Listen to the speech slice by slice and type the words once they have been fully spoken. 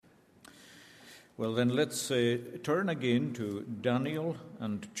Well, then let's turn again to Daniel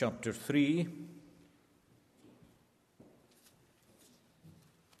and chapter 3.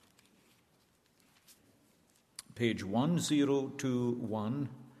 Page 1021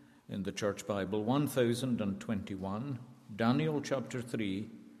 in the Church Bible, 1021, Daniel chapter 3.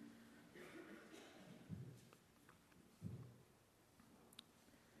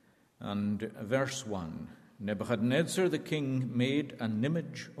 And verse 1, Nebuchadnezzar the king made an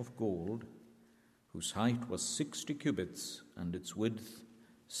image of gold, whose height was 60 cubits, and its width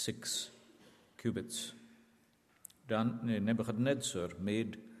 6 cubits. Nebuchadnezzar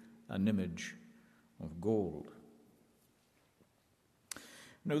made an image of gold.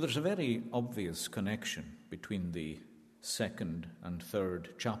 Now, there's a very obvious connection between the second and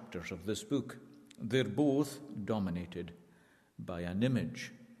third chapters of this book. They're both dominated by an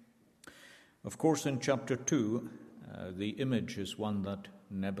image. Of course, in chapter 2, the image is one that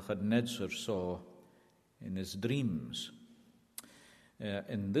Nebuchadnezzar saw in his dreams.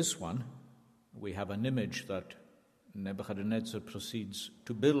 In this one, we have an image that Nebuchadnezzar proceeds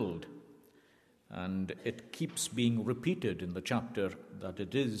to build, and it keeps being repeated in the chapter that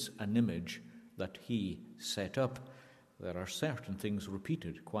it is an image that he set up. There are certain things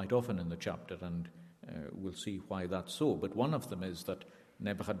repeated quite often in the chapter, and we'll see why that's so. But one of them is that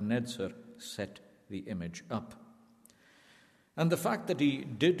Nebuchadnezzar set the image up. And the fact that he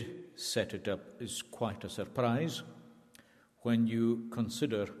did set it up is quite a surprise when you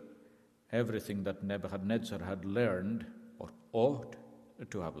consider everything that Nebuchadnezzar had learned, or ought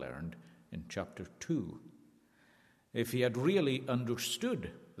to have learned, in chapter 2. If he had really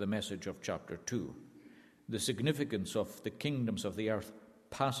understood the message of chapter 2, the significance of the kingdoms of the earth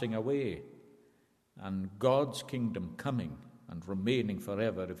passing away and God's kingdom coming and remaining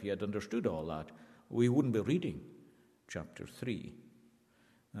forever, if he had understood all that, we wouldn't be reading chapter 3.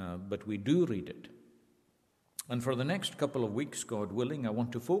 But we do read it. And for the next couple of weeks, God willing, I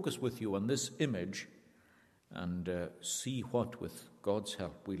want to focus with you on this image and see what, with God's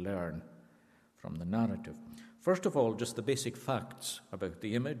help, we learn from the narrative. First of all, just the basic facts about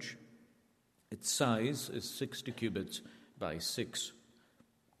the image. Its size is 60 cubits by 6,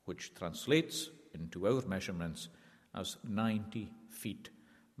 which translates into our measurements as 90 feet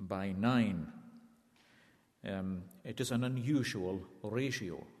by 9. It is an unusual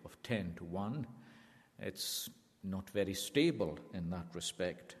ratio of 10 to 1. It's not very stable in that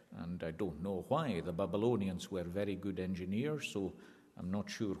respect, and I don't know why. The Babylonians were very good engineers, so I'm not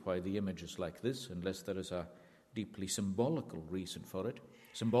sure why the image is like this, unless there is a deeply symbolical reason for it.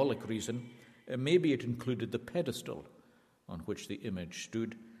 Symbolic reason. Maybe it included the pedestal on which the image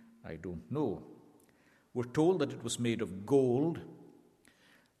stood. I don't know. We're told that it was made of gold.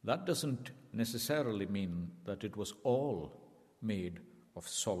 That doesn't necessarily mean that it was all made of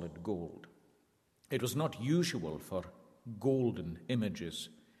solid gold. It was not usual for golden images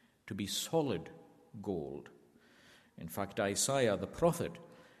to be solid gold. In fact, Isaiah the prophet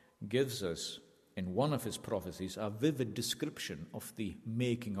gives us, in one of his prophecies, a vivid description of the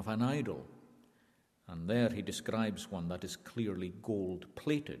making of an idol. And there he describes one that is clearly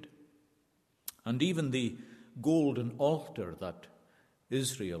gold-plated. And even the golden altar that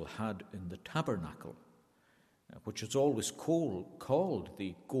Israel had in the tabernacle, which is always called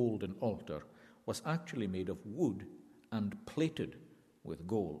the golden altar, was actually made of wood and plated with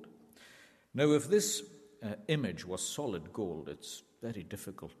gold. Now, if this image was solid gold, it's very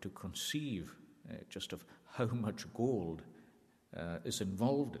difficult to conceive just of how much gold is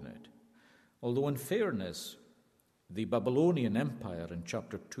involved in it. Although, in fairness, the Babylonian Empire in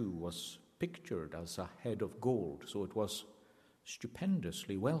chapter 2 was pictured as a head of gold, so it was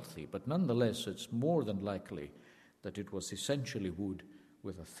stupendously wealthy, but nonetheless it's more than likely that it was essentially wood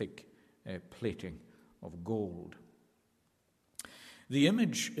with a thick plating of gold. The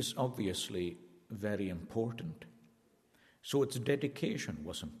image is obviously very important, so its dedication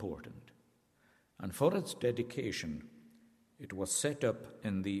was important. And for its dedication, it was set up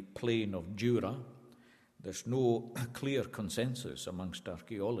in the plain of Dura. There's no clear consensus amongst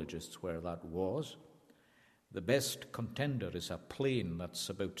archaeologists where that was. The best contender is a plain that's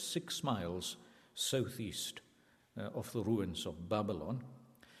about 6 miles southeast of the ruins of Babylon.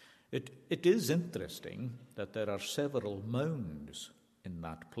 It is interesting that there are several mounds in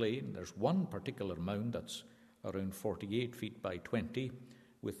that plain. There's one particular mound that's around 48 feet by 20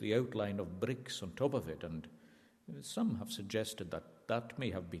 with the outline of bricks on top of it, and some have suggested that that may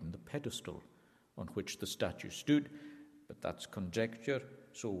have been the pedestal on which the statue stood, but that's conjecture,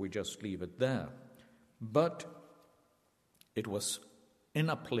 so we just leave it there. But it was in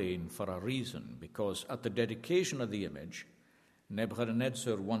a plain for a reason, because at the dedication of the image,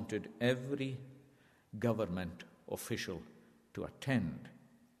 Nebuchadnezzar wanted every government official to attend.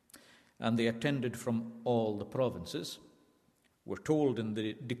 And they attended from all the provinces. We're told in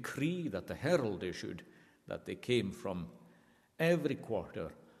the decree that the herald issued that they came from every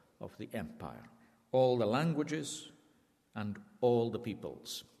quarter of the empire, all the languages and all the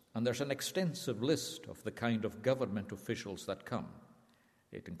peoples. And there's an extensive list of the kind of government officials that come.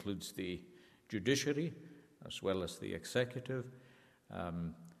 It includes the judiciary as well as the executive,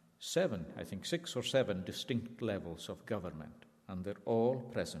 6 or 7 distinct levels of government, and they're all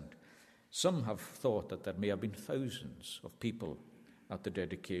present. Some have thought that there may have been thousands of people at the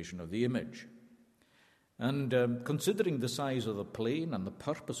dedication of the image. And considering the size of the plain and the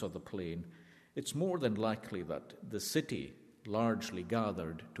purpose of the plain, it's more than likely that the city largely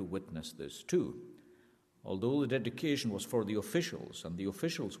gathered to witness this too. Although the dedication was for the officials and the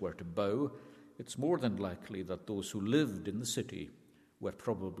officials were to bow, it's more than likely that those who lived in the city were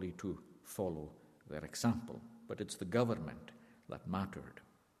probably to follow their example. But it's the government that mattered.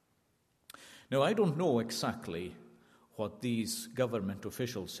 Now, I don't know exactly what these government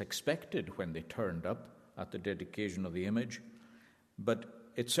officials expected when they turned up at the dedication of the image, but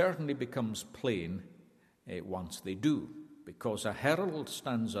it certainly becomes plain once they do, because a herald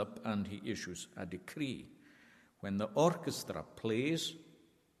stands up and he issues a decree. When the orchestra plays,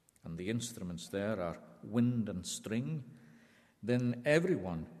 and the instruments there are wind and string, then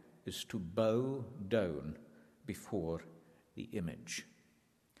everyone is to bow down before the image.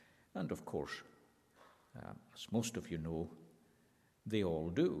 And of course, as most of you know, they all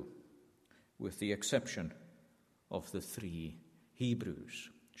do, with the exception of the 3 Hebrews,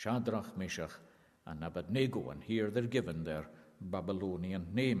 Shadrach, Meshach, and Abednego, and here they're given their Babylonian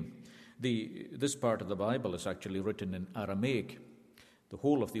name. This part of the Bible is actually written in Aramaic. The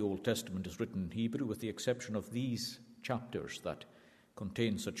whole of the Old Testament is written in Hebrew, with the exception of these chapters that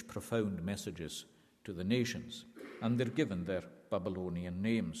contain such profound messages to the nations, and they're given their Babylonian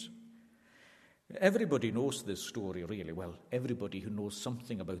names. Everybody knows this story really well, everybody who knows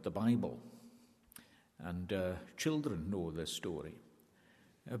something about the Bible. And children know this story.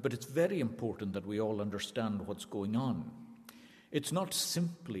 But it's very important that we all understand what's going on. It's not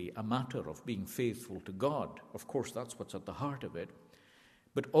simply a matter of being faithful to God. Of course, that's what's at the heart of it.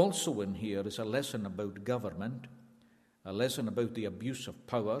 But also in here is a lesson about government, a lesson about the abuse of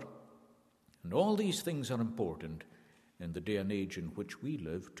power. And all these things are important in the day and age in which we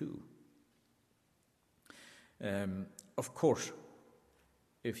live too. Of course,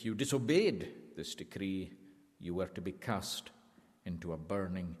 if you disobeyed this decree, you were to be cast into a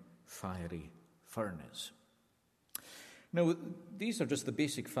burning, fiery furnace. Now, these are just the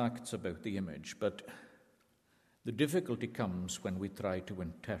basic facts about the image, but the difficulty comes when we try to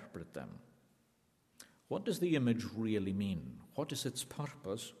interpret them. What does the image really mean? What is its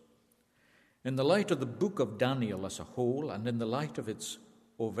purpose? In the light of the book of Daniel as a whole, and in the light of its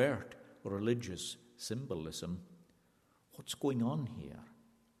overt religious symbolism, what's going on here?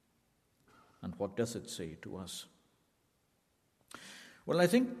 And what does it say to us? Well, I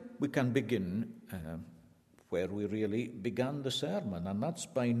think we can begin where we really began the sermon, and that's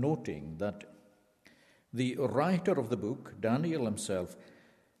by noting that the writer of the book, Daniel himself,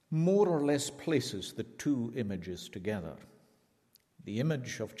 more or less places the 2 images together, the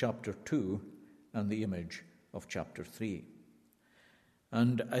image of chapter 2 and the image of chapter 3.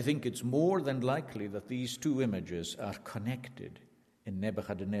 And I think it's more than likely that these 2 images are connected in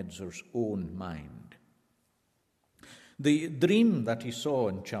Nebuchadnezzar's own mind. The dream that he saw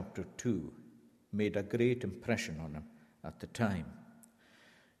in chapter 2 made a great impression on him at the time.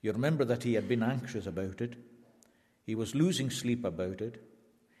 You remember that he had been anxious about it. He was losing sleep about it.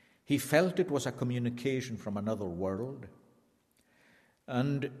 He felt it was a communication from another world.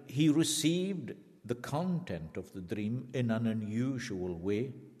 And he received the content of the dream in an unusual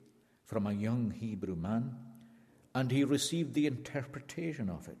way from a young Hebrew man, and he received the interpretation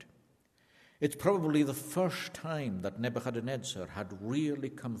of it. It's probably the first time that Nebuchadnezzar had really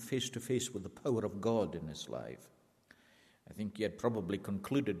come face to face with the power of God in his life. I think he had probably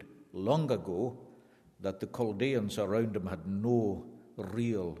concluded long ago that the Chaldeans around him had no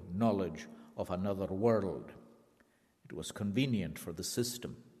real knowledge of another world. It was convenient for the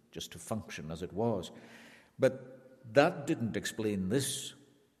system just to function as it was. But that didn't explain this.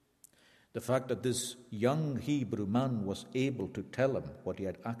 The fact that this young Hebrew man was able to tell him what he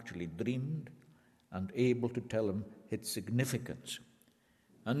had actually dreamed and able to tell him its significance.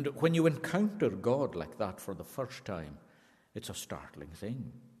 And when you encounter God like that for the first time, it's a startling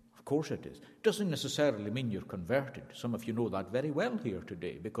thing. Of course it is. It doesn't necessarily mean you're converted. Some of you know that very well here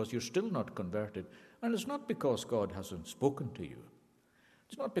today because you're still not converted. And it's not because God hasn't spoken to you.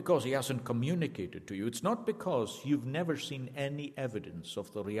 It's not because he hasn't communicated to you. It's not because you've never seen any evidence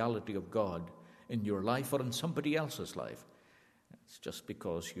of the reality of God in your life or in somebody else's life. It's just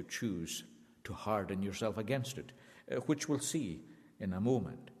because you choose to harden yourself against it, which we'll see in a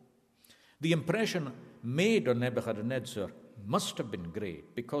moment. The impression made on Nebuchadnezzar must have been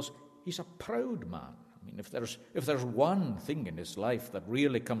great because he's a proud man. I mean, if there's one thing in his life that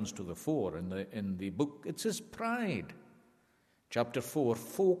really comes to the fore in the book, it's his pride. Chapter 4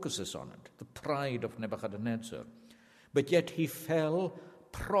 focuses on it, the pride of Nebuchadnezzar. But yet he fell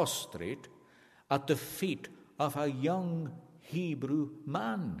prostrate at the feet of a young Hebrew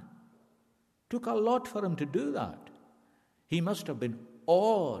man. Took a lot for him to do that. He must have been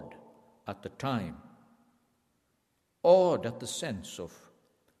awed at the time, awed at the sense of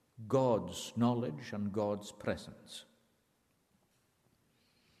God's knowledge and God's presence.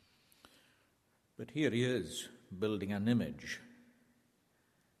 But here he is, building an image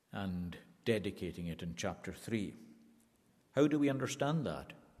and dedicating it in chapter 3. How do we understand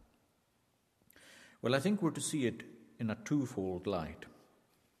that? Well, I think we're to see it in a twofold light.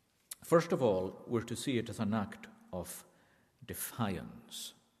 First of all, we're to see it as an act of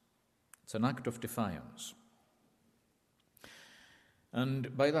defiance. It's an act of defiance.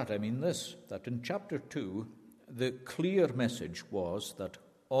 And by that I mean this, that in chapter 2, the clear message was that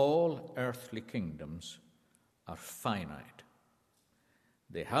all earthly kingdoms are finite.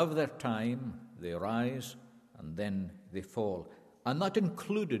 They have their time, they rise, and then they fall. And that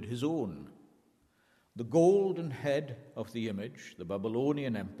included his own. The golden head of the image, the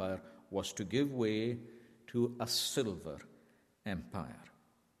Babylonian Empire, was to give way to a silver empire.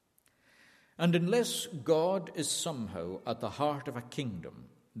 And unless God is somehow at the heart of a kingdom,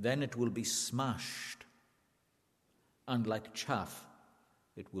 then it will be smashed. And like chaff,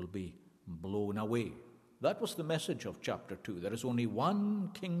 it will be blown away. That was the message of chapter 2. There is only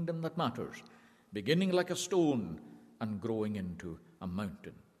one kingdom that matters, beginning like a stone and growing into a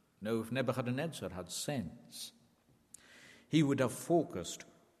mountain. Now, if Nebuchadnezzar had sense, he would have focused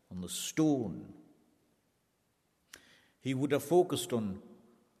on the stone. He would have focused on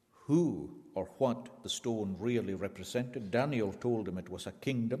who or what the stone really represented. Daniel told him it was a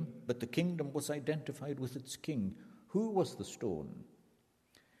kingdom, but the kingdom was identified with its king. Who was the stone?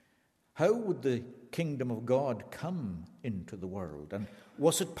 How would the kingdom of God come into the world? And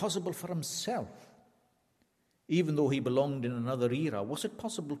was it possible for himself, even though he belonged in another era, was it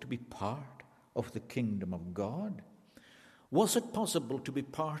possible to be part of the kingdom of God? Was it possible to be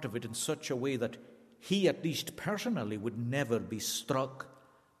part of it in such a way that he, at least personally, would never be struck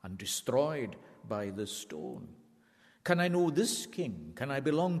and destroyed by this stone? Can I know this king? Can I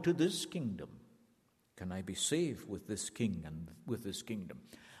belong to this kingdom? Can I be safe with this king and with this kingdom?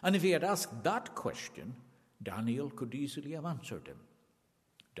 And if he had asked that question, Daniel could easily have answered him.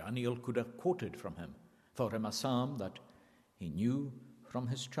 Daniel could have quoted for him a psalm that he knew from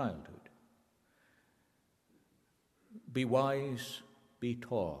his childhood. Be wise, be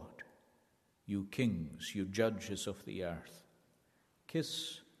taught, you kings, you judges of the earth.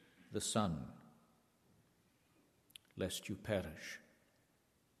 Kiss the Son, lest you perish.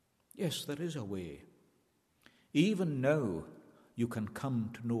 Yes, there is a way. Even now, you can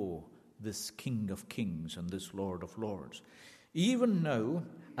come to know this King of Kings and this Lord of Lords. Even now,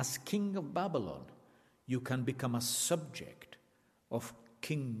 as King of Babylon, you can become a subject of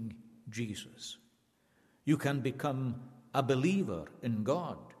King Jesus. You can become a believer in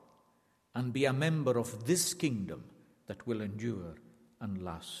God and be a member of this kingdom that will endure and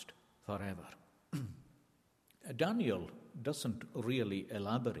last forever. Daniel doesn't really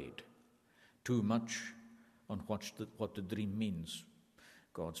elaborate too much on what the dream means.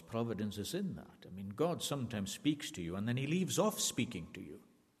 God's providence is in that. I mean, God sometimes speaks to you and then he leaves off speaking to you.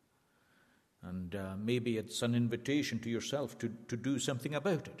 And maybe it's an invitation to yourself to do something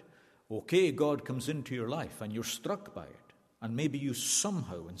about it. Okay, God comes into your life and you're struck by it. And maybe you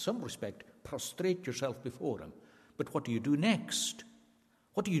somehow, in some respect, prostrate yourself before him. But what do you do next?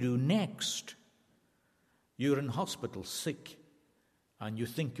 What do you do next? You're in hospital, sick, and you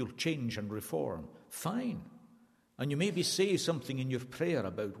think you'll change and reform. Fine. And you maybe say something in your prayer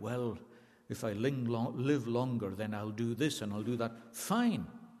about, well, if I live longer, then I'll do this and I'll do that. Fine.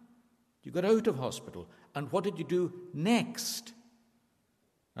 You got out of hospital. And what did you do next?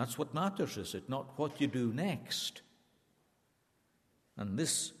 That's what matters, is it? Not what you do next. And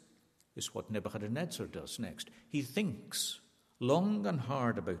this is what Nebuchadnezzar does next. He thinks long and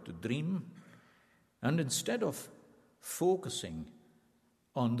hard about the dream, and instead of focusing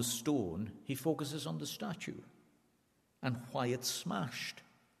on the stone, he focuses on the statue and why it's smashed.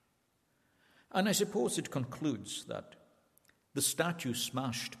 And I suppose it concludes that The statue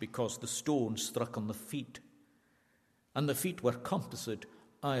smashed because the stone struck on the feet, and the feet were composite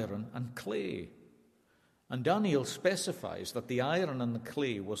iron and clay. And Daniel specifies that the iron and the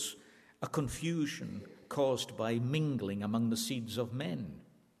clay was a confusion caused by mingling among the seeds of men.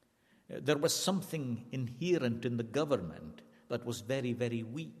 There was something inherent in the government that was very, very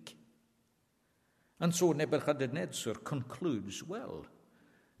weak. And so Nebuchadnezzar concludes, well,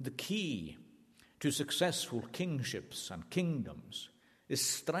 the key to successful kingships and kingdoms is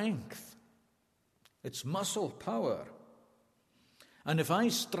strength. It's muscle power. And if I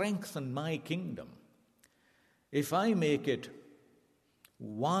strengthen my kingdom, if I make it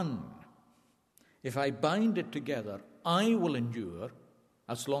one, if I bind it together, I will endure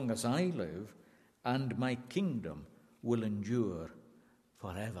as long as I live, and my kingdom will endure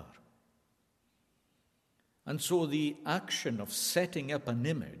forever. And so the action of setting up an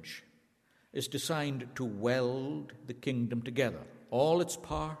image is designed to weld the kingdom together. All its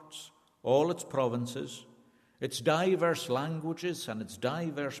parts, all its provinces, its diverse languages and its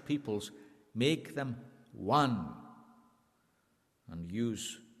diverse peoples, make them one, and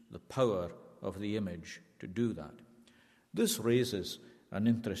use the power of the image to do that. This raises an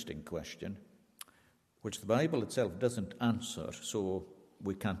interesting question, which the Bible itself doesn't answer, so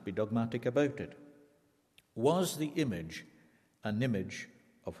we can't be dogmatic about it. Was the image an image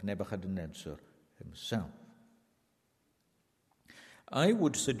of Nebuchadnezzar himself? I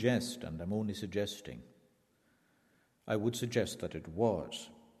would suggest, and I'm only suggesting, I would suggest that it was,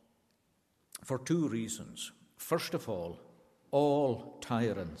 for two reasons. First of all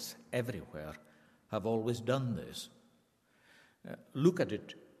tyrants everywhere have always done this. Look at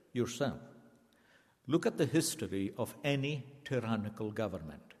it yourself. Look at the history of any tyrannical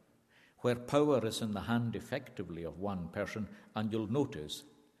government, where power is in the hand effectively of one person, and you'll notice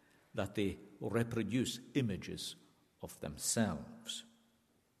that they reproduce images of themselves.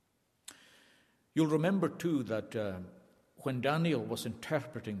 You'll remember too that when Daniel was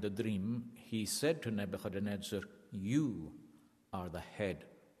interpreting the dream, he said to Nebuchadnezzar, "You are the head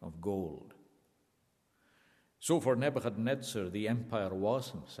of gold." So for Nebuchadnezzar, the empire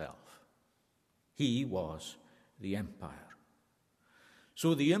was himself. He was the empire.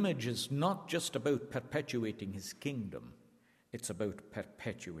 So the image is not just about perpetuating his kingdom, it's about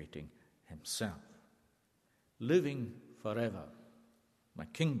perpetuating himself. Living forever. My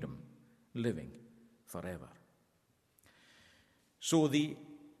kingdom living forever. So the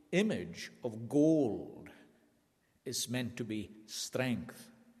image of gold is meant to be strength,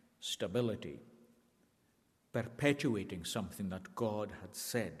 stability, perpetuating something that God had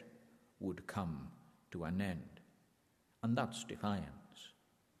said would come to an end. And that's defiance.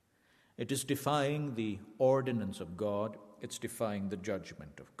 It is defying the ordinance of God. It's defying the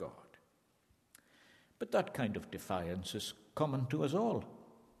judgment of God. But that kind of defiance is common to us all.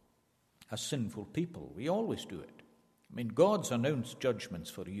 As sinful people, we always do it. I mean, God's announced judgments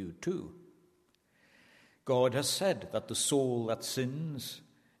for you too. God has said that the soul that sins,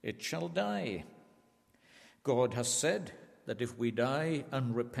 it shall die. God has said that if we die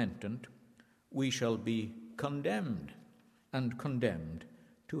unrepentant, we shall be condemned, and condemned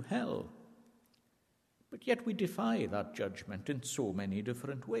to hell. But yet we defy that judgment in so many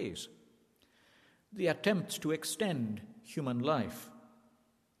different ways. The attempts to extend human life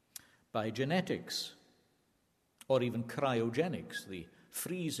by genetics, or even cryogenics, the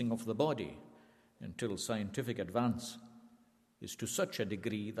freezing of the body until scientific advance is to such a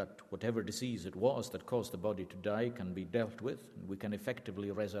degree that whatever disease it was that caused the body to die can be dealt with, and we can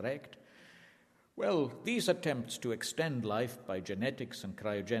effectively resurrect. Well, these attempts to extend life by genetics and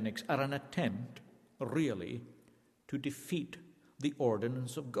cryogenics are an attempt, really, to defeat the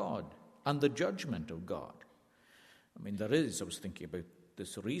ordinance of God and the judgment of God. I mean, I was thinking about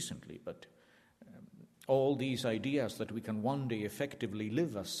this recently, but all these ideas that we can one day effectively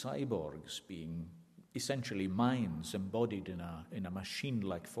live as cyborgs, being essentially minds embodied in a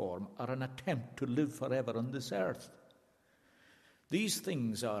machine-like form, are an attempt to live forever on this earth. These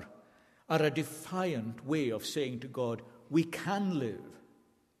things are a defiant way of saying to God, we can live,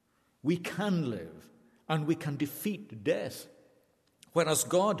 and we can defeat death. Whereas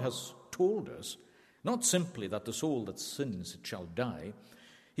God has told us, not simply that the soul that sins it shall die,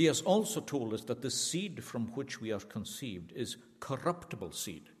 he has also told us that the seed from which we are conceived is corruptible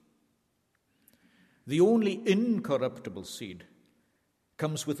seed. The only incorruptible seed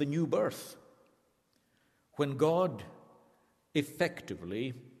comes with a new birth, when God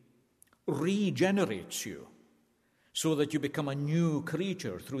effectively regenerates you so that you become a new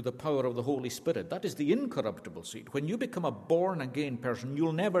creature through the power of the Holy Spirit. That is the incorruptible seed. When you become a born-again person,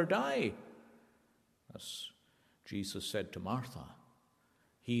 you'll never die. As Jesus said to Martha,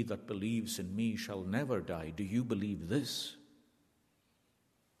 "He that believes in me shall never die. Do you believe this?"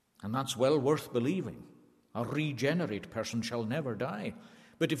 And that's well worth believing. A regenerate person shall never die.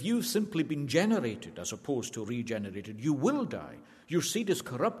 But if you've simply been generated as opposed to regenerated, you will die. Your seed is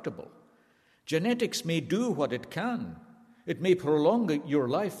corruptible. Genetics may do what it can. It may prolong your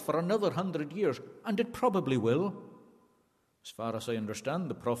life for another 100 years, and it probably will. As far as I understand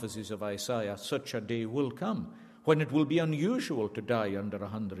the prophecies of Isaiah, such a day will come when it will be unusual to die under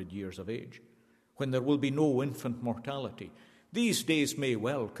 100 years of age, when there will be no infant mortality. These days may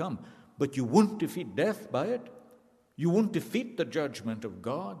well come, but you won't defeat death by it. You won't defeat the judgment of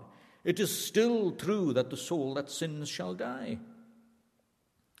God. It is still true that the soul that sins shall die.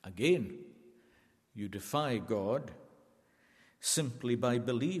 Again, you defy God simply by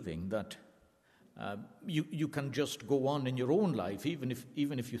believing that you can just go on in your own life, even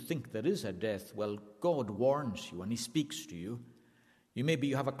if you think there is a death. Well, God warns you and he speaks to you. Maybe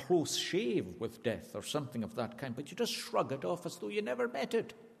you have a close shave with death or something of that kind, but you just shrug it off as though you never met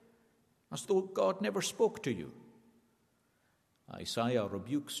it, as though God never spoke to you. Isaiah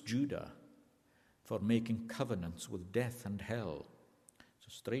rebukes Judah for making covenants with death and hell. It's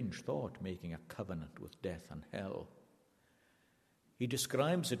a strange thought, making a covenant with death and hell. He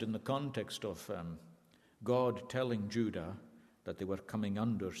describes it in the context of God telling Judah that they were coming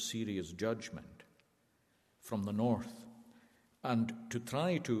under serious judgment from the north. And to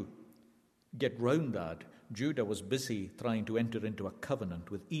try to get round that, Judah was busy trying to enter into a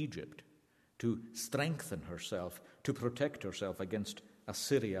covenant with Egypt to strengthen herself, to protect herself against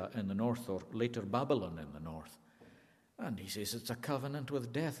Assyria in the north, or later Babylon in the north. And he says it's a covenant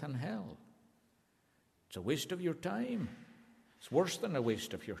with death and hell. It's a waste of your time. It's worse than a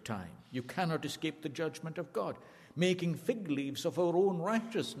waste of your time. You cannot escape the judgment of God. Making fig leaves of our own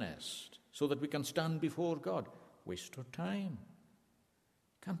righteousness so that we can stand before God. Waste of time.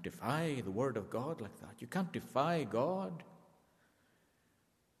 You can't defy the word of God like that. You can't defy God.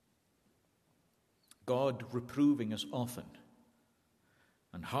 God reproving us often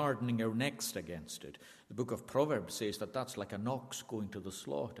and hardening our necks against it. The book of Proverbs says that that's like an ox going to the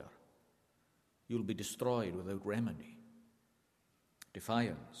slaughter. You'll be destroyed without remedy.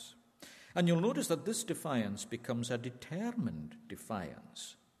 Defiance. And you'll notice that this defiance becomes a determined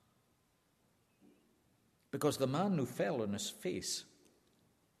defiance. Because the man who fell on his face,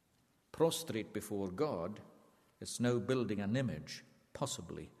 prostrate before God, is now building an image,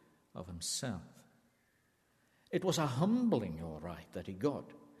 possibly, of himself. It was a humbling, all right, that he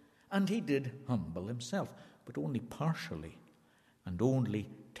got. And he did humble himself, but only partially and only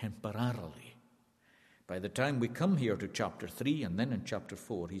temporarily. By the time we come here to chapter 3 and then in chapter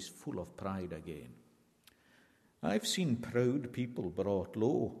 4, he's full of pride again. I've seen proud people brought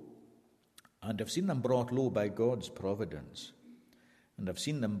low, and I've seen them brought low by God's providence, and I've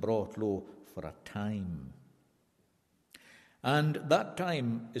seen them brought low for a time. And that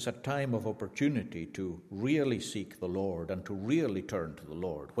time is a time of opportunity to really seek the Lord and to really turn to the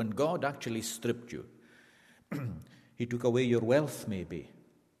Lord. When God actually stripped you, he took away your wealth maybe.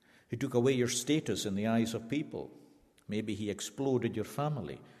 He took away your status in the eyes of people. Maybe he exploded your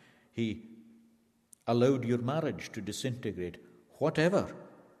family. He allowed your marriage to disintegrate. Whatever.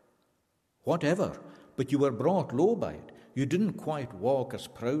 But you were brought low by it. You didn't quite walk as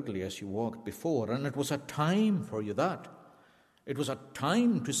proudly as you walked before, and it was a time for you that. It was a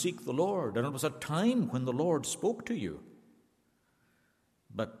time to seek the Lord, and it was a time when the Lord spoke to you.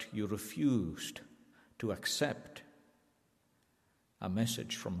 But you refused to accept a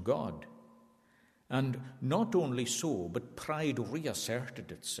message from God. And not only so, but pride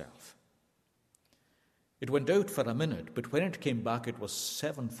reasserted itself. It went out for a minute, but when it came back, it was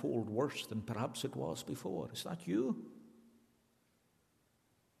sevenfold worse than perhaps it was before. Is that you?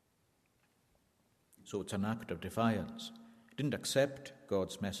 So it's an act of defiance. It didn't accept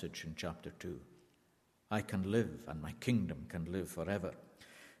God's message in chapter 2. I can live, and my kingdom can live forever.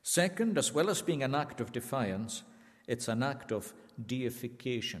 Second, as well as being an act of defiance, it's an act of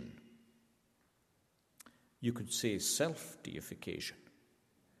deification. You could say self-deification,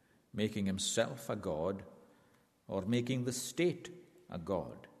 making himself a god or making the state a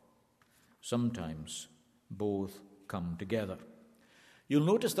god. Sometimes both come together. You'll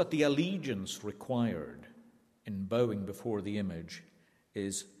notice that the allegiance required in bowing before the image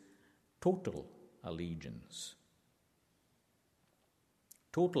is total allegiance.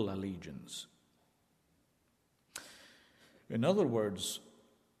 Total allegiance. In other words,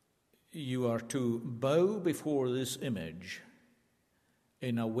 you are to bow before this image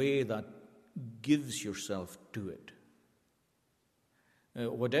in a way that gives yourself to it.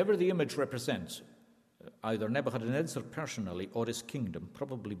 Whatever the image represents, either Nebuchadnezzar personally or his kingdom,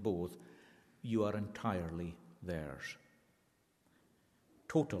 probably both, you are entirely theirs.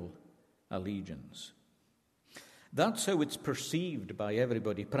 Total allegiance. That's how it's perceived by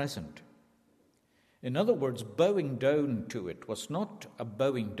everybody present. In other words, bowing down to it was not a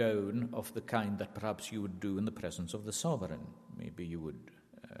bowing down of the kind that perhaps you would do in the presence of the sovereign. Maybe you would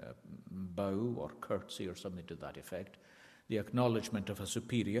bow or curtsy or something to that effect. The acknowledgement of a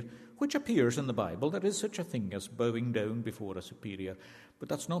superior, which appears in the Bible. There is such a thing as bowing down before a superior, but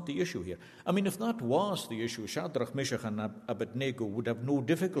that's not the issue here. I mean, if that was the issue, Shadrach, Meshach, and Abednego would have no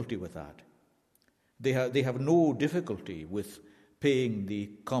difficulty with that. They have no difficulty with paying the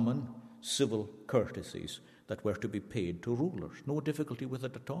common civil courtesies that were to be paid to rulers. No difficulty with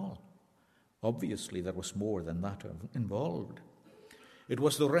it at all. Obviously, there was more than that involved. It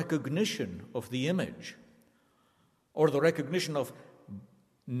was the recognition of the image, or the recognition of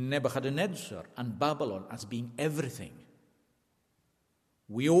Nebuchadnezzar and Babylon as being everything.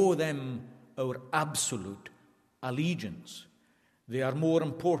 We owe them our absolute allegiance. They are more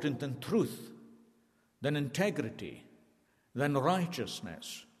important than truth, than integrity, than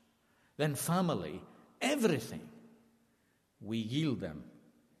righteousness, than family, everything. We yield them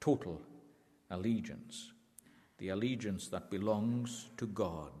total allegiance, the allegiance that belongs to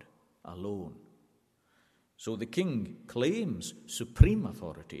God alone. So the king claims supreme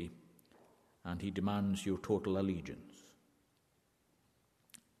authority, and he demands your total allegiance.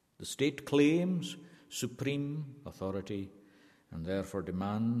 The state claims supreme authority and therefore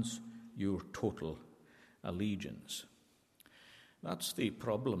demands your total allegiance. That's the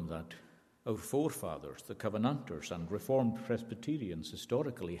problem that our forefathers, the Covenanters and Reformed Presbyterians,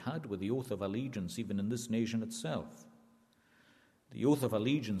 historically had with the oath of allegiance, even in this nation itself. The oath of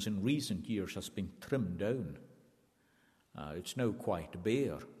allegiance in recent years has been trimmed down. It's now quite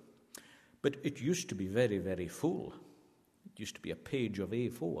bare. But it used to be very, very full. It used to be a page of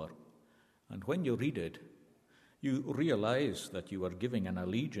A4. And when you read it, you realize that you are giving an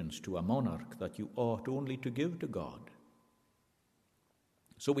allegiance to a monarch that you ought only to give to God.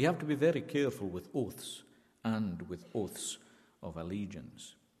 So we have to be very careful with oaths and with oaths of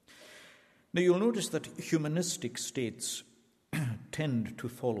allegiance. Now you'll notice that humanistic states tend to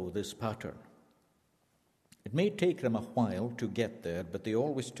follow this pattern. It may take them a while to get there, but they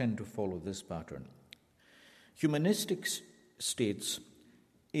always tend to follow this pattern. Humanistic states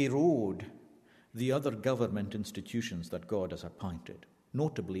erode the other government institutions that God has appointed,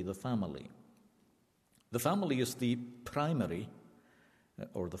 notably the family. The family is the primary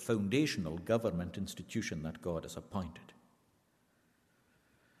or the foundational government institution that God has appointed.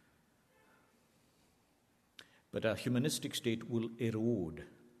 But a humanistic state will erode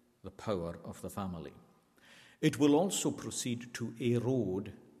the power of the family. It will also proceed to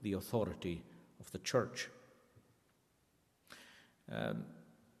erode the authority of the church.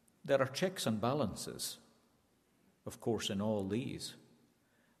 There are checks and balances, of course, in all these,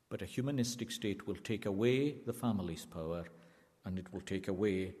 but a humanistic state will take away the family's power, and it will take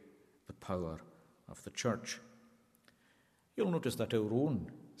away the power of the church. You'll notice that our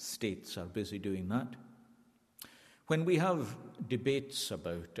own states are busy doing that. When we have debates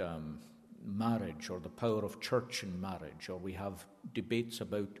about marriage or the power of church in marriage, or we have debates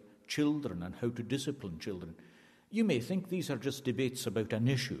about children and how to discipline children, you may think these are just debates about an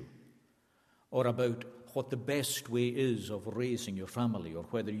issue or about what the best way is of raising your family or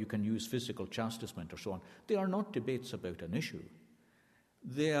whether you can use physical chastisement or so on. They are not debates about an issue.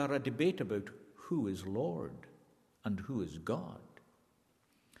 They are a debate about who is Lord and who is God.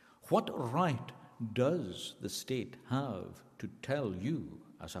 What right does the state have to tell you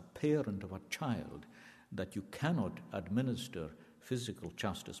as a parent of a child that you cannot administer physical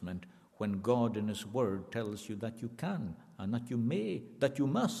chastisement when God in His Word tells you that you can and that you may, that you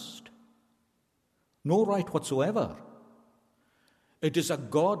must? No right whatsoever. It is a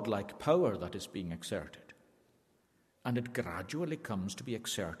godlike power that is being exerted. And it gradually comes to be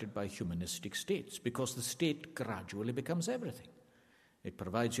exerted by humanistic states because the state gradually becomes everything. It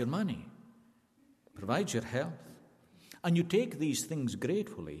provides your money, provides your health. And you take these things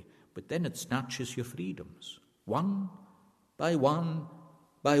gratefully, but then it snatches your freedoms, one by one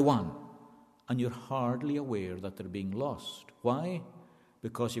by one. And you're hardly aware that they're being lost. Why?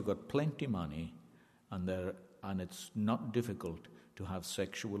 Because you've got plenty of money and it's not difficult to have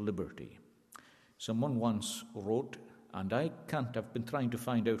sexual liberty. Someone once wrote, and I've been trying to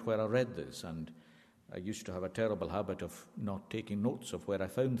find out where I read this, and I used to have a terrible habit of not taking notes of where I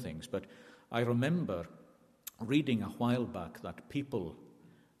found things, but I remember reading a while back that people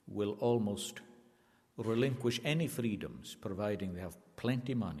will almost relinquish any freedoms providing they have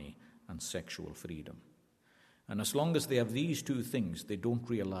plenty of money and sexual freedom. And as long as they have these two things, they don't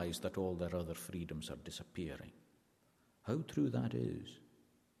realize that all their other freedoms are disappearing. How true that is.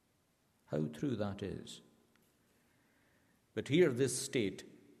 How true that is. But here this state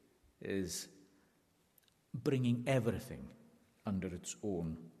is bringing everything under its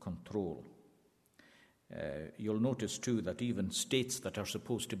own control. You'll notice too that even states that are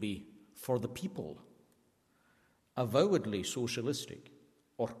supposed to be for the people, avowedly socialistic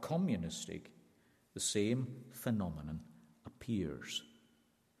or communistic, the same phenomenon appears.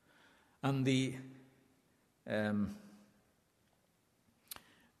 And the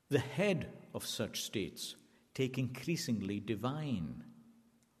head of such states take increasingly divine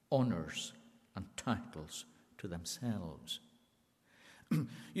honors and titles to themselves.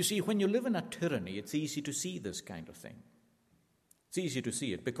 You see, when you live in a tyranny, it's easy to see this kind of thing. It's easy to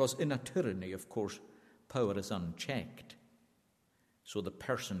see it because in a tyranny, of course, power is unchecked. So the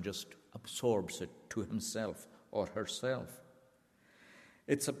person just absorbs it to himself or herself.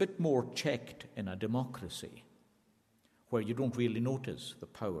 It's a bit more checked in a democracy where you don't really notice the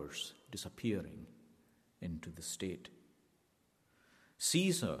powers disappearing into the state.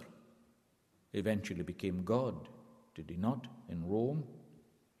 Caesar eventually became God, did he not, in Rome?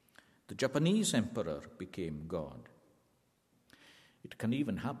 The Japanese emperor became God. It can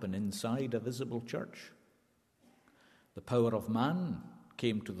even happen inside a visible church. The power of man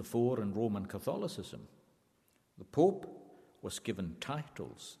came to the fore in Roman Catholicism. The Pope was given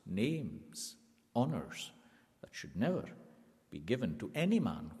titles, names, honors that should never be given to any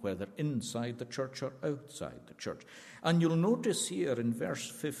man, whether inside the church or outside the church. And you'll notice here in verse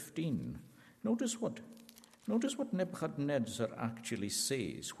 15, notice what Nebuchadnezzar actually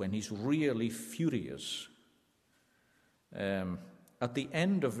says when he's really furious. At the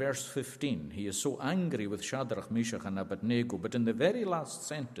end of verse 15, he is so angry with Shadrach, Meshach, and Abednego, but in the very last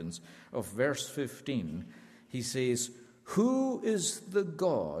sentence of verse 15, he says, "Who is the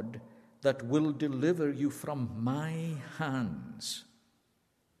God that will deliver you from my hands?"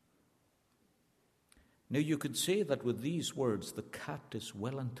 Now you could say that with these words, the cat is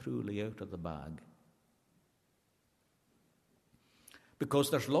well and truly out of the bag.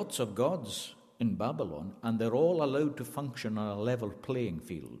 Because there's lots of gods in Babylon, and they're all allowed to function on a level playing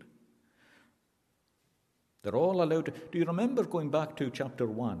field. They're all allowed to... Do you remember going back to chapter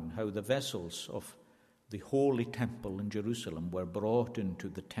 1, how the vessels of the holy temple in Jerusalem were brought into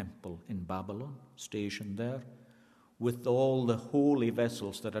the temple in Babylon, stationed there, with all the holy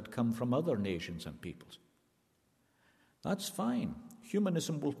vessels that had come from other nations and peoples? That's fine.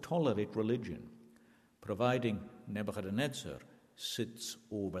 Humanism will tolerate religion, providing Nebuchadnezzar sits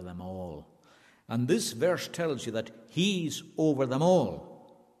over them all. And this verse tells you that he's over them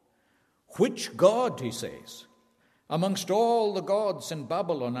all. Which God, he says, amongst all the gods in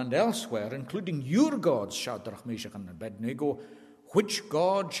Babylon and elsewhere, including your gods, Shadrach, Meshach, and Abednego, which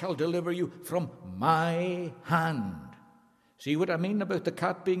God shall deliver you from my hand? See what I mean about the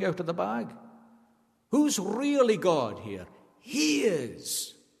cat being out of the bag? Who's really God here? He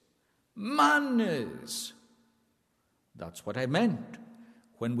is. Man is. That's what I meant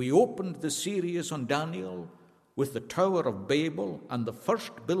when we opened the series on Daniel with the Tower of Babel and the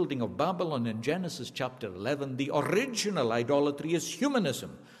first building of Babylon in Genesis chapter 11. The original idolatry is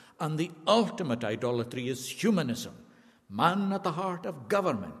humanism, and the ultimate idolatry is humanism. Man at the heart of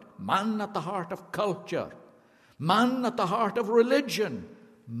government, man at the heart of culture, man at the heart of religion.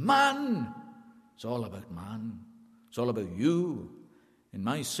 Man. It's all about man. It's all about you. In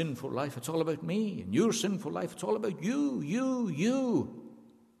my sinful life, it's all about me. In your sinful life, it's all about you.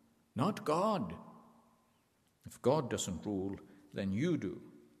 Not God. If God doesn't rule, then you do.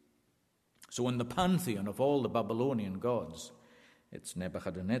 So in the pantheon of all the Babylonian gods, it's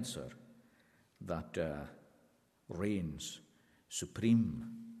Nebuchadnezzar that reigns supreme.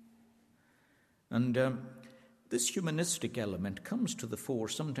 And this humanistic element comes to the fore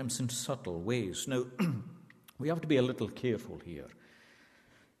sometimes in subtle ways. Now, we have to be a little careful here.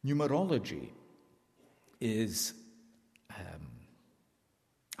 Numerology is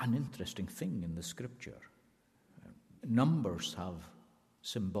an interesting thing in the Scripture. Numbers have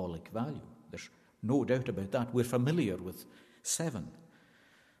symbolic value. There's no doubt about that. We're familiar with 7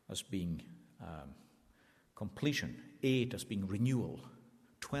 as being completion, 8 as being renewal,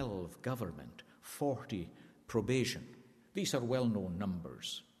 12 government, 40 probation. These are well-known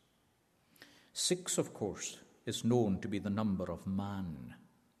numbers. 6, of course, is known to be the number of man,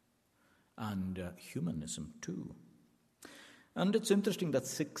 and humanism too. And it's interesting that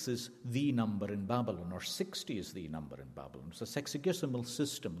 6 is the number in Babylon, or 60 is the number in Babylon. It's a sexagesimal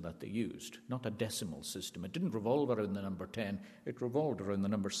system that they used, not a decimal system. It didn't revolve around the number 10, it revolved around the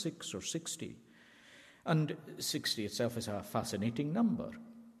number 6 or 60. And 60 itself is a fascinating number.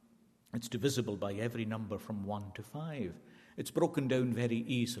 It's divisible by every number from 1 to 5. It's broken down very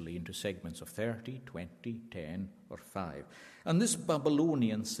easily into segments of 30, 20, 10, or 5. And this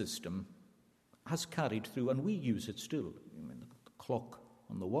Babylonian system has carried through, and we use it still. I mean, the clock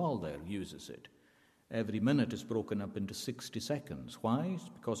on the wall there uses it. Every minute is broken up into 60 seconds. Why? It's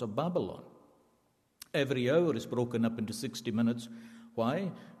because of Babylon. Every hour is broken up into 60 minutes.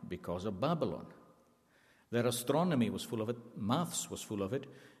 Why? Because of Babylon. Their astronomy was full of it. Maths was full of it.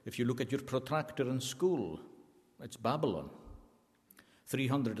 If you look at your protractor in school, it's Babylon.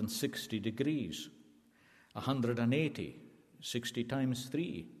 360 degrees, 180, 60 times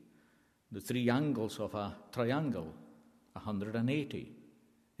 3. The three angles of a triangle, 180.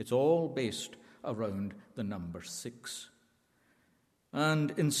 It's all based around the number 6.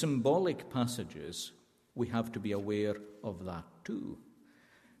 And in symbolic passages, we have to be aware of that too.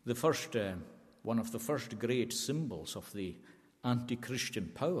 One of the first great symbols of the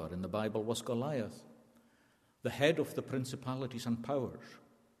anti-Christian power in the Bible was Goliath, the head of the principalities and powers,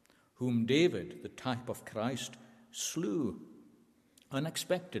 whom David, the type of Christ, slew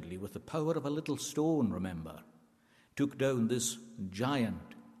unexpectedly with the power of a little stone, remember. Took down this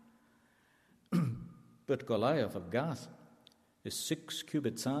giant. But Goliath of Gath is 6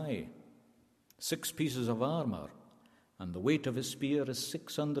 cubits high, 6 pieces of armor, and the weight of his spear is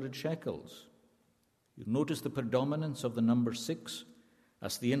 600 shekels. You notice the predominance of the number 6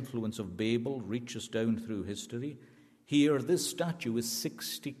 as the influence of Babel reaches down through history. Here, this statue is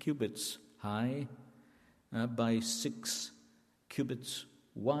 60 cubits high by 6 cubits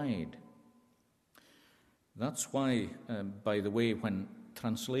wide. That's why, by the way, when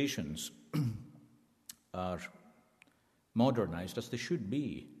translations are modernized, as they should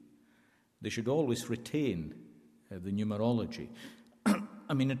be, they should always retain the numerology.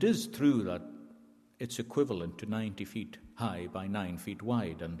 I mean, it is true that it's equivalent to 90 feet high by 9 feet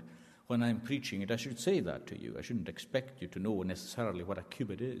wide, and when I'm preaching it, I should say that to you. I shouldn't expect you to know necessarily what a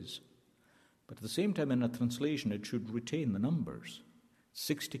cubit is. But at the same time, in a translation, it should retain the numbers.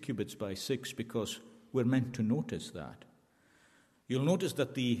 60 cubits by 6, because we're meant to notice that. You'll notice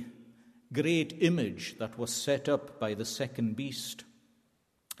that the great image that was set up by the second beast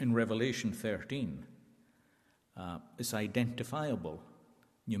in Revelation 13 is identifiable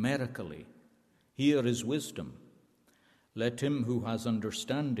numerically. Here is wisdom. Let him who has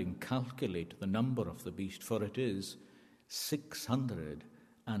understanding calculate the number of the beast, for it is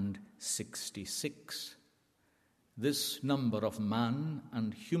 666. This number of man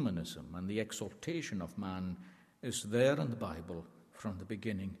and humanism and the exaltation of man is there in the Bible from the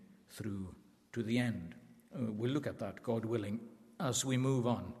beginning through to the end. We'll look at that, God willing, as we move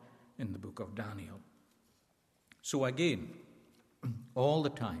on in the book of Daniel. So again, all the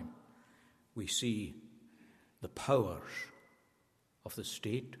time, we see the powers of the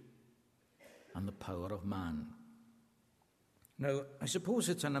state and the power of man. Now, I suppose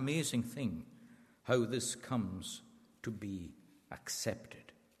it's an amazing thing how this comes to be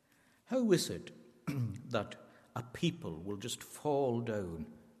accepted. How is it that a people will just fall down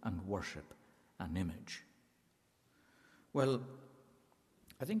and worship an image? Well,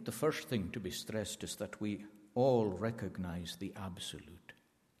 I think the first thing to be stressed is that we all recognize the absolute.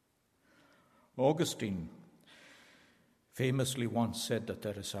 Augustine famously once said that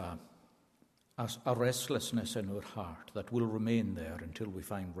there is a restlessness in our heart that will remain there until we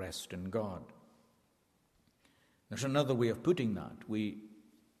find rest in God. There's another way of putting that.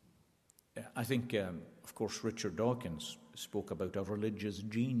 I think, of course, Richard Dawkins spoke about a religious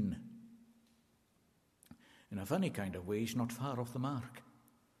gene. In a funny kind of way, he's not far off the mark.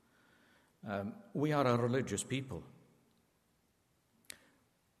 We are a religious people.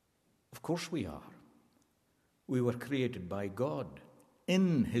 Of course we are. We were created by God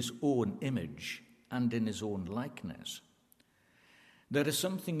in his own image and in his own likeness. There is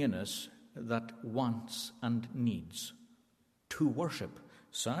something in us that wants and needs to worship.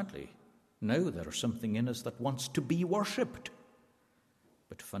 Sadly, now there is something in us that wants to be worshipped.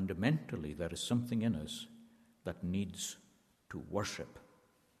 But fundamentally, there is something in us that needs to worship.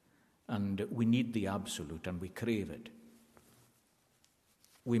 And we need the absolute, and we crave it.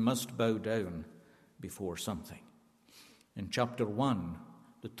 We must bow down before something. In chapter 1,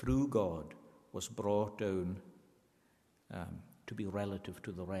 the true God was brought down to be relative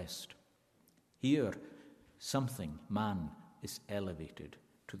to the rest. Here, man, is elevated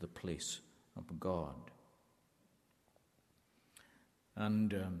to the place of God.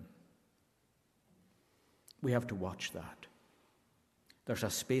 And we have to watch that. There's a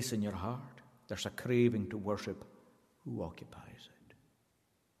space in your heart. There's a craving to worship. Who occupies it?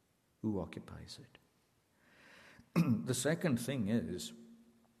 Who occupies it? The second thing is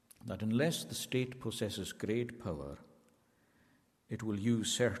that unless the state possesses great power, it will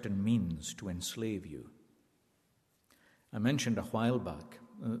use certain means to enslave you. I mentioned a while back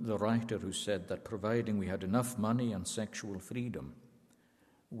the writer who said that providing we had enough money and sexual freedom,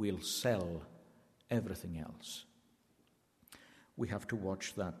 we'll sell everything else. We have to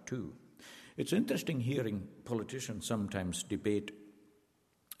watch that too. It's interesting hearing politicians sometimes debate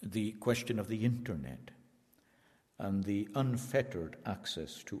the question of the internet and the unfettered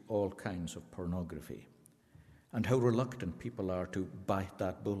access to all kinds of pornography, and how reluctant people are to bite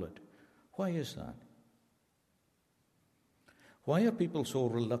that bullet. Why is that? Why are people so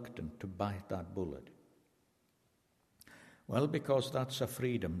reluctant to bite that bullet? Well, because that's a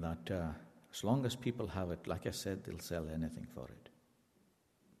freedom that as long as people have it, like I said, they'll sell anything for it.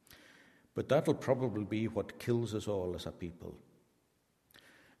 But that'll probably be what kills us all as a people.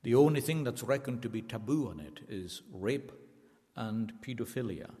 The only thing that's reckoned to be taboo on it is rape and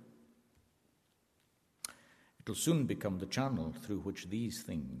pedophilia. It'll soon become the channel through which these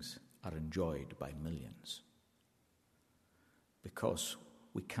things are enjoyed by millions. Because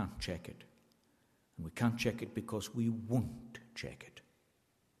we can't check it. And we can't check it because we won't check it.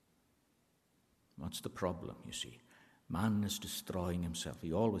 That's the problem, you see. Man is destroying himself.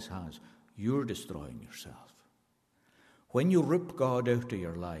 He always has. You're destroying yourself. When you rip God out of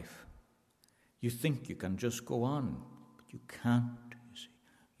your life, you think you can just go on, but you can't, you see.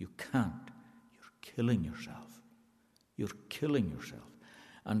 You can't. You're killing yourself. You're killing yourself.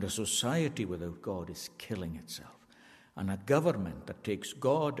 And a society without God is killing itself. And a government that takes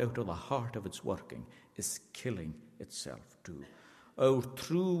God out of the heart of its working is killing itself too. Our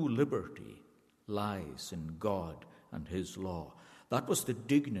true liberty lies in God and his law. That was the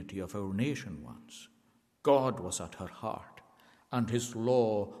dignity of our nation once. God was at her heart, and his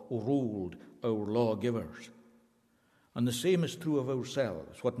law ruled our lawgivers. And the same is true of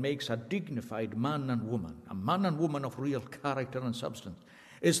ourselves. What makes a dignified man and woman, a man and woman of real character and substance,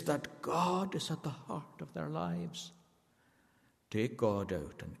 is that God is at the heart of their lives. Take God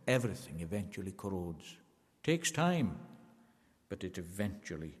out, and everything eventually corrodes. Takes time, but it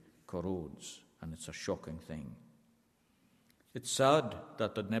eventually corrodes, and it's a shocking thing. It's sad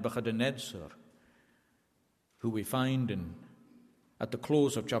that the Nebuchadnezzar, who we find at the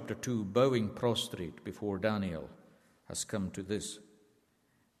close of chapter 2, bowing prostrate before Daniel, has come to this.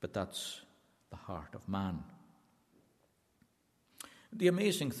 But that's the heart of man. The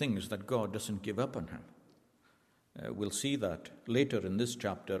amazing thing is that God doesn't give up on him. We'll see that later in this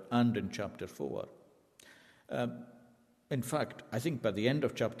chapter and in chapter 4. In fact, I think by the end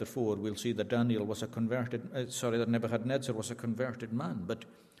of chapter 4, we'll see that that Nebuchadnezzar was a converted man. But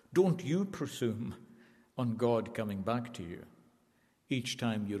don't you presume on God coming back to you each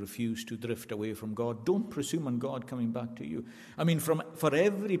time you refuse to drift away from God. Don't presume on God coming back to you. I mean, for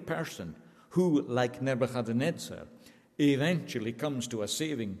every person who, like Nebuchadnezzar, eventually comes to a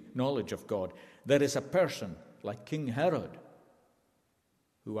saving knowledge of God, there is a person like King Herod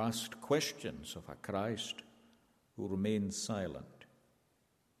who asked questions of a Christ who remained silent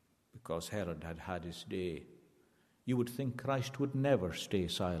because Herod had had his day. You would think Christ would never stay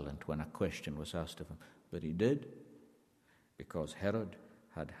silent when a question was asked of him, but he did, because Herod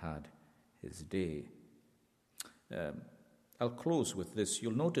had had his day. I'll close with this.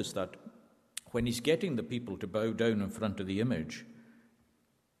 You'll notice that when he's getting the people to bow down in front of the image,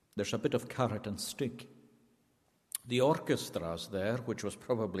 there's a bit of carrot and stick. The orchestra's there, which was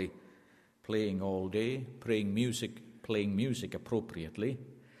probably playing all day, playing music appropriately.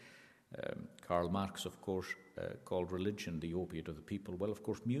 Karl Marx, of course, called religion the opiate of the people. Well, of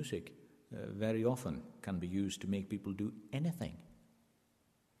course, music very often can be used to make people do anything,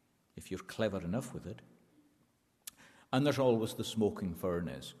 if you're clever enough with it. And there's always the smoking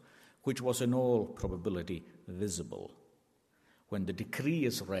furnace, which was in all probability visible. When the decree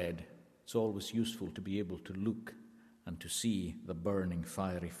is read, it's always useful to be able to look and to see the burning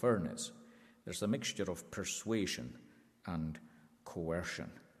fiery furnace. There's a mixture of persuasion and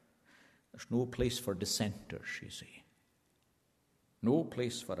coercion. There's no place for dissenters, you see. No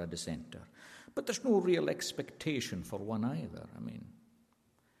place for a dissenter. But there's no real expectation for one either. I mean,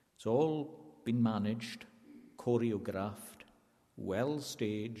 it's all been managed, choreographed, well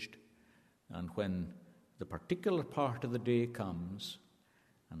staged, and when the particular part of the day comes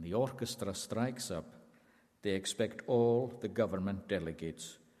and the orchestra strikes up, they expect all the government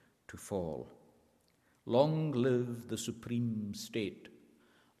delegates to fall. Long live the supreme state.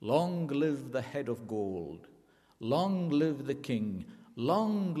 Long live the head of gold. Long live the king.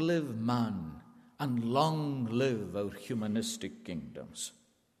 Long live man. And long live our humanistic kingdoms.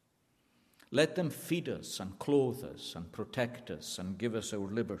 Let them feed us and clothe us and protect us and give us our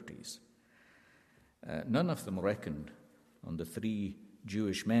liberties. None of them reckoned on the 3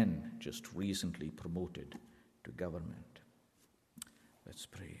 Jewish men just recently promoted to government. Let's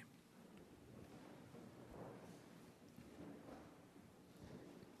pray.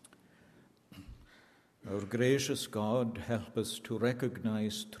 Our gracious God, help us to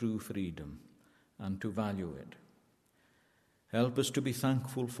recognize true freedom and to value it. Help us to be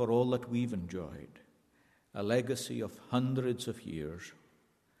thankful for all that we've enjoyed, a legacy of hundreds of years,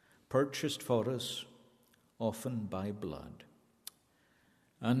 purchased for us, often by blood.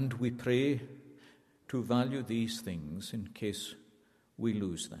 And we pray to value these things in case we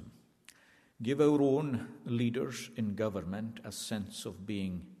lose them. Give our own leaders in government a sense of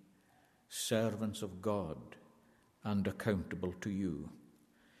being servants of God and accountable to you.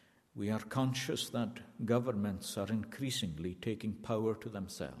 We are conscious that governments are increasingly taking power to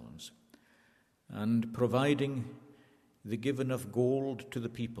themselves and providing the giving of gold to the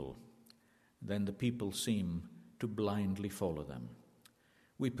people. Then the people seem to blindly follow them.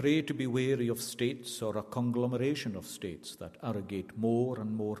 We pray to be wary of states or a conglomeration of states that arrogate more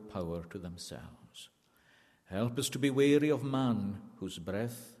and more power to themselves. Help us to be wary of man whose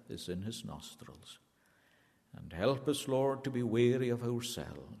breath is in his nostrils. And help us, Lord, to be wary of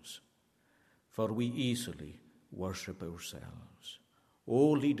ourselves, for we easily worship ourselves.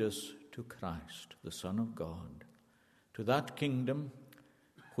 O lead us to Christ, the Son of God, to that kingdom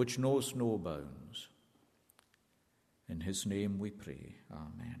which knows no bounds. In his name we pray.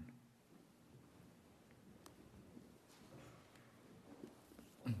 Amen.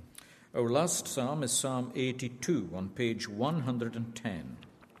 Our last psalm is Psalm 82 on page 110.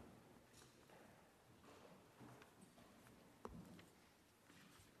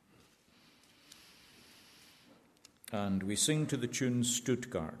 And we sing to the tune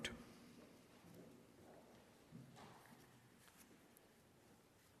Stuttgart.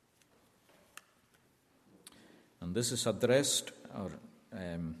 And this is addressed,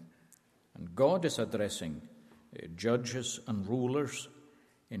 and God is addressing judges and rulers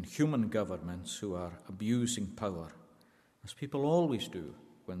in human governments who are abusing power, as people always do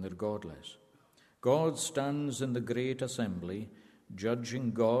when they're godless. God stands in the great assembly,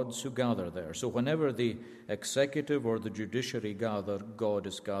 judging gods who gather there. So whenever the executive or the judiciary gather, God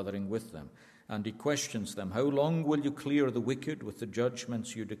is gathering with them. And he questions them, how long will you clear the wicked with the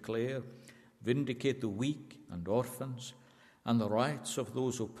judgments you declare? Vindicate the weak and orphans and the rights of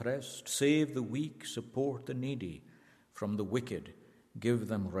those oppressed. Save the weak, support the needy. From the wicked, give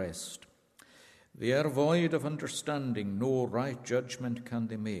them rest. They are void of understanding, no right judgment can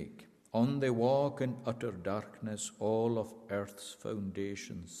they make. On they walk in utter darkness, all of earth's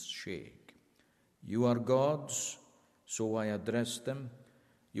foundations shake. You are gods, so I address them.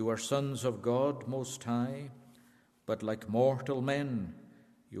 You are sons of God Most High, but like mortal men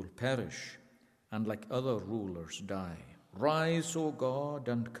you'll perish, and like other rulers die. Rise, O God,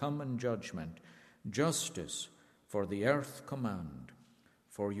 and come in judgment, justice for the earth command,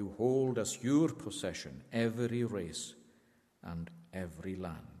 for you hold as your possession every race and every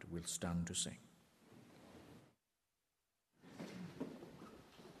land. We'll stand to sing.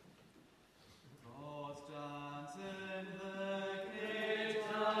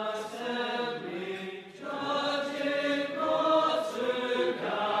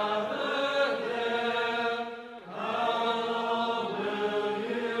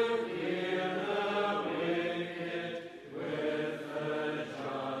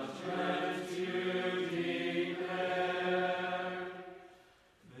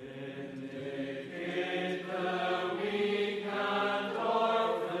 Vindicate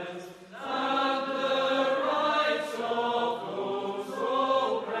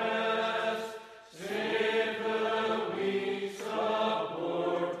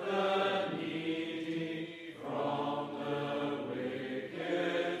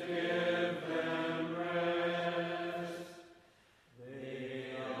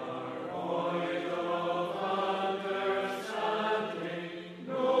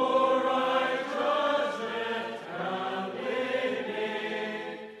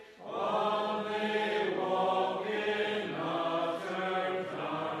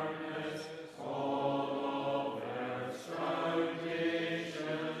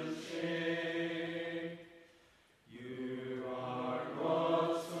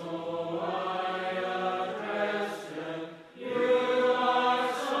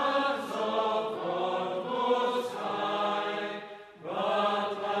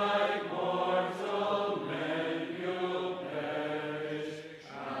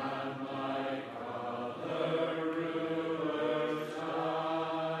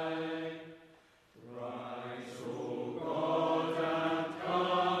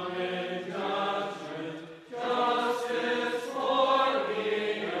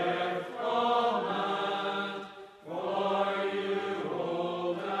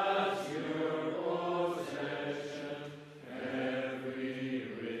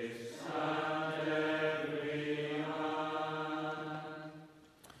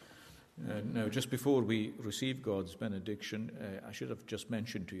just before we receive God's benediction, I should have just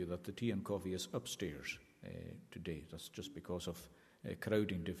mentioned to you that the tea and coffee is upstairs today. That's just because of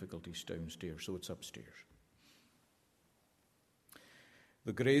crowding difficulties downstairs, so it's upstairs.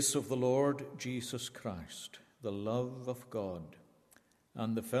 The grace of the Lord Jesus Christ, the love of God,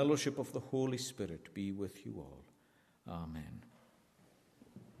 and the fellowship of the Holy Spirit be with you all. Amen.